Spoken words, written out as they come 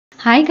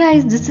Hi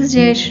guys, this is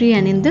Jayashri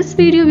and in this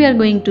video we are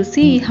going to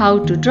see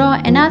how to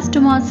draw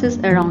anastomosis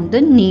around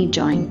the knee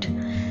joint.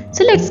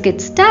 So let's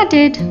get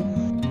started.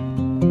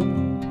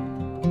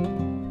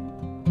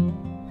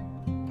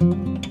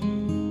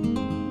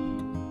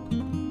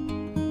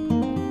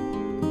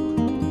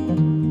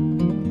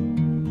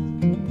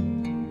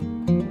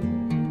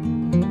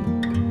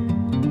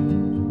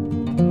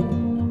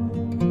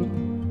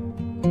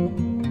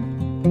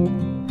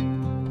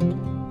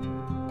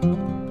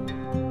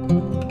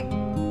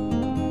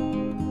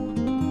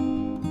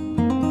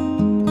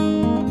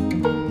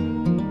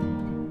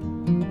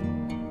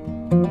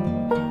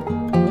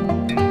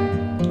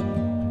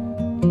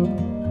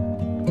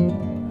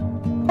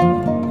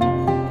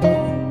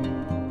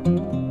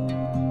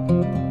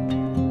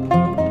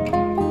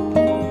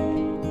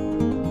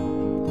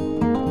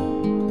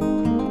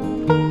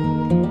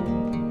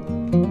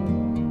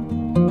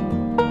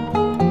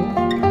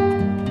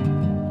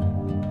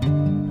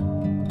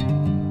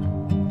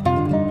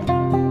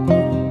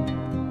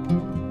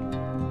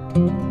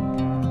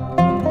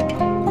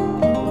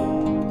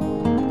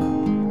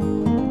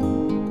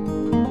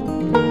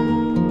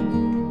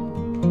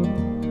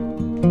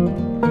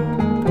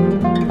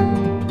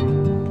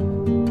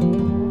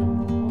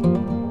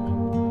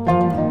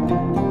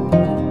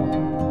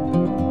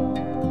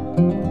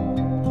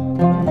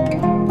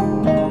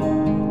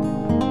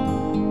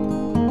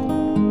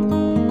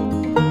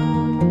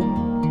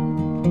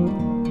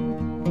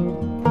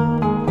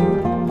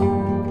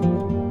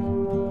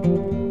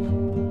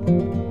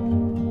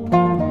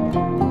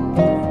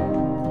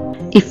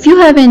 If you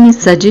have any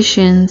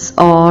suggestions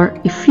or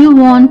if you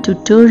want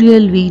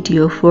tutorial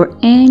video for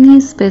any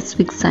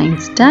specific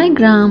science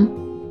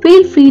diagram,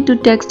 feel free to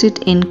text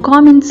it in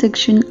comment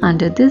section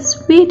under this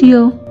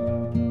video.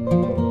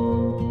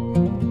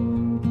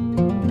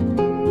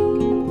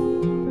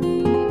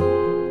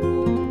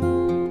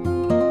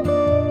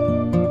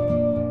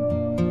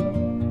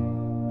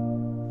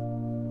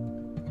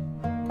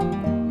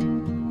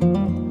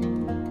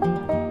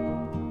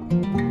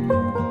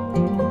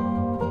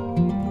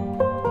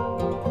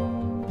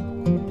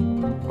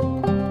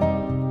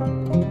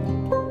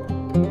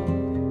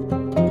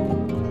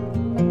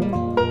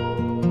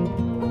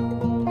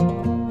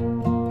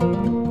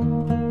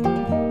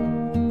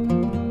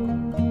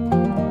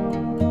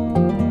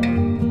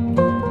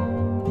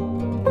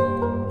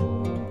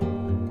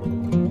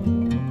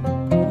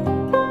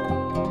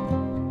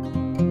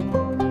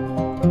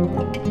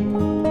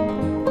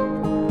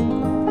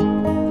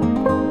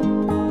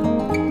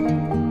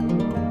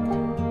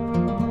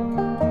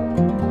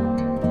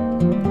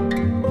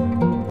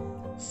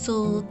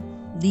 So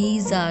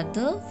these are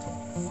the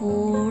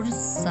 4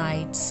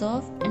 sites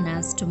of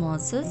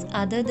anastomosis.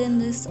 Other than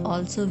this,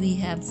 also we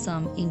have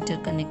some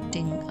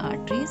interconnecting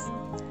arteries.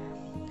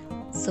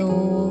 So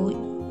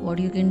what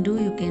you can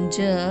do, you can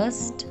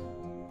just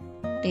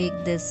take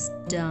this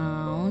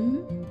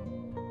down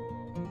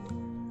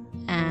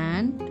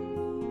and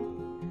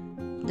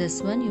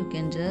this one you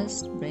can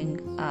just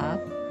bring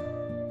up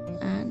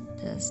and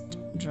just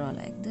draw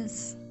like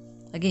this.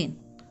 Again,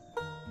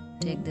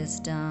 take this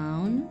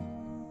down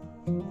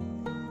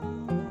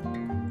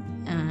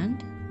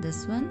and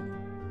this one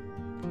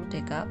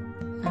take up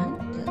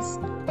and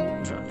just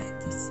draw like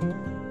this.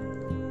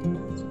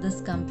 So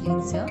this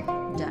completes your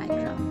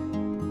diagram.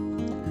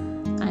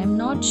 I am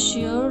not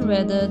sure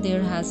whether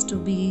there has to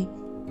be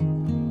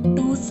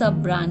 2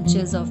 sub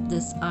branches of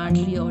this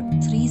artery or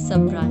 3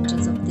 sub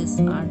branches of this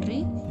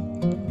artery.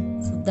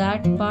 So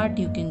that part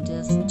you can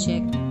just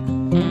check,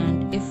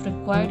 and if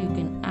required you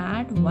can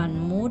add one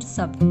more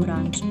sub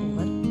branch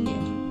over here.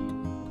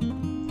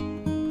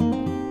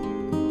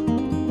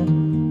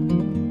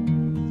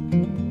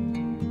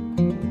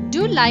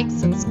 Do like,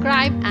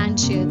 subscribe and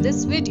share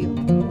this video.